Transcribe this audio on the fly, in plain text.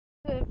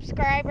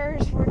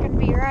Subscribers, we're going to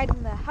be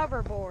riding the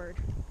hoverboard.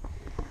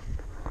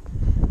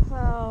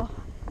 So,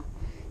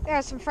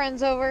 got some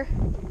friends over.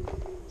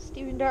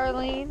 Steve and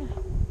Darlene.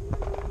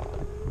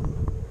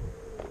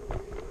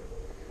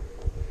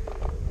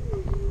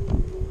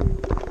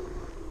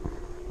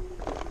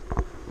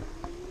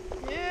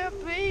 Yeah,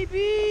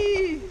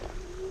 baby!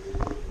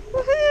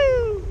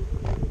 Woohoo!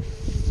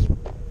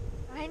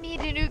 I need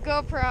a new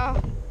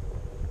GoPro.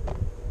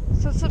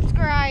 So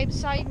subscribe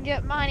so I can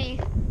get money.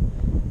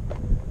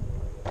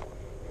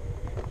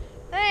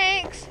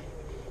 Thanks!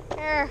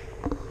 Here,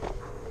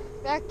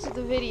 back to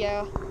the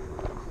video.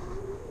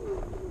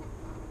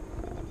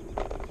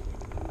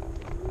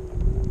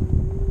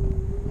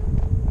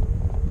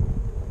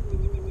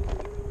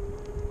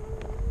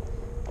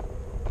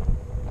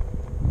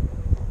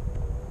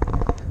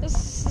 This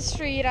is the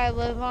street I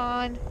live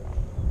on.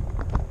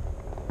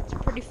 It's a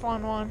pretty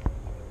fun one.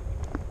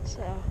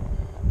 So,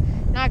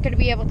 not going to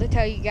be able to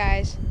tell you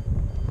guys.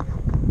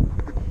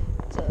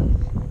 It's a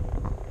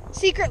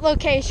secret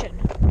location.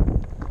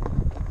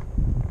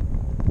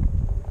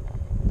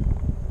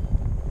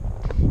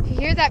 If you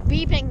hear that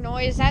beeping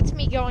noise, that's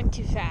me going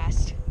too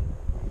fast.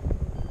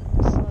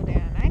 Slow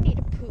down. I need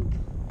to poop.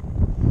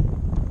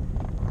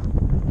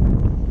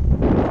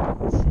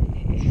 Let's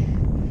see.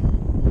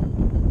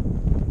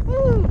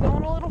 Ooh,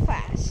 going a little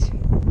fast.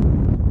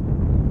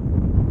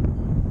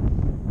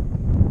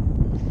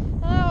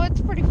 Oh,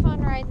 it's pretty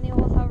fun riding the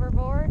old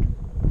hoverboard.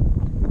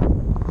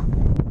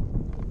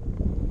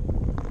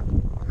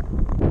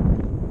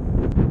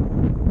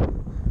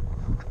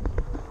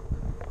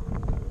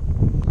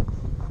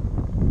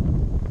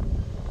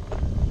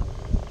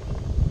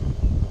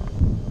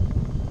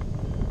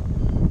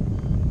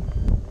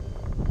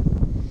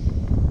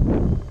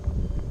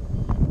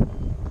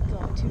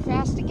 Going too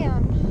fast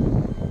again.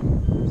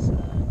 So,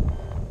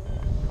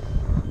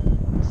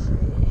 let's see.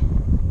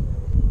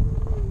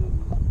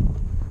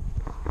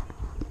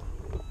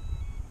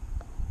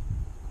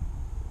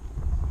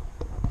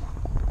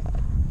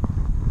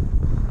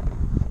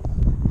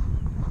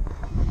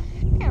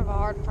 Kind of a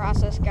hard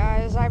process,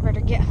 guys. I better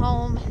get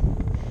home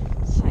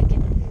so I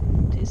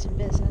can do some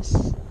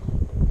business.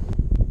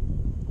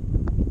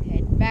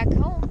 Heading back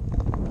home.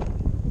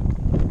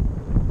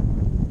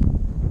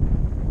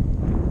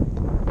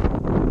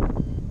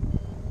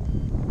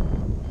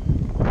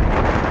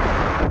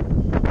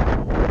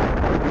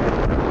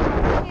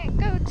 Can't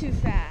go too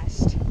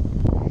fast.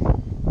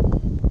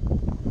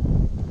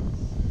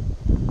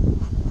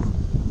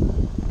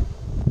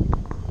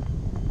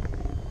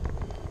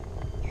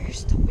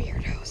 Here's the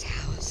weirdo's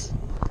house.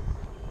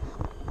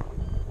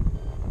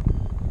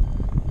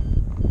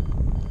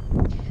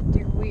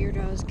 They're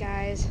weirdos,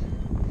 guys.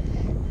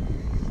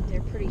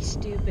 They're pretty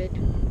stupid.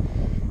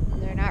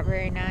 They're not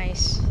very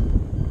nice.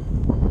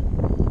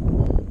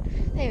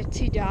 They have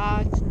 2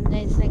 dogs and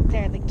they think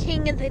they're the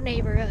king of the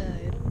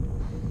neighborhood.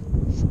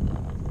 So,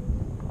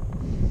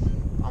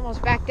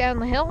 almost back down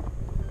the hill.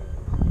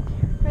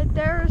 Right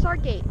there is our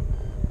gate.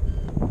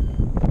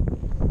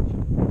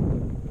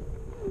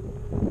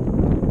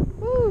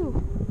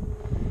 Woo!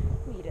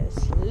 Need to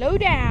slow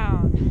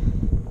down.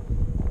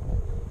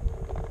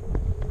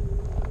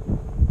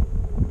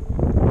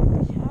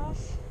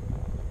 Just.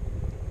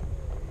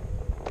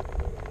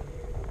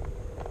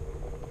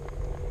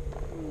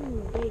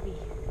 Ooh, baby.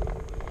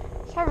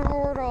 This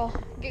hoverboard will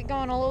get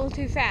going a little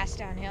too fast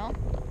downhill.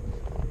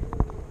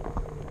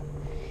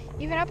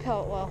 Even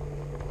uphill it will.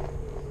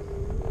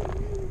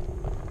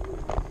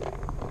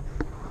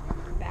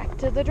 Back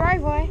to the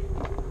driveway.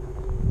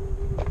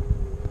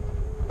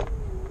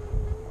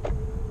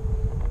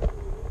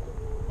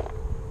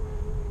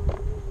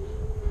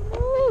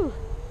 Woo!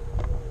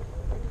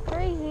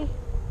 Crazy.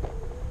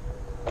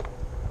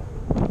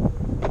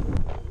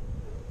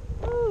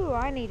 Ooh,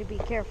 I need to be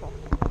careful.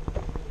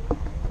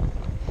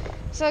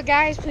 So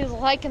guys, please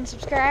like and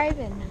subscribe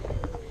and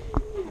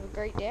have a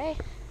great day.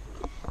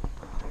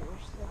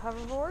 There's the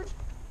hoverboard.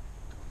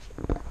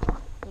 A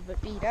little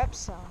bit beat up,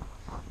 so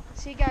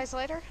see you guys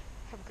later.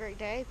 Have a great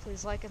day.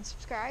 Please like and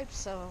subscribe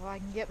so I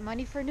can get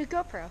money for a new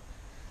GoPro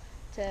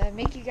to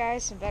make you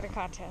guys some better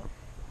content.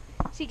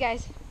 See you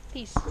guys.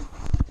 Peace.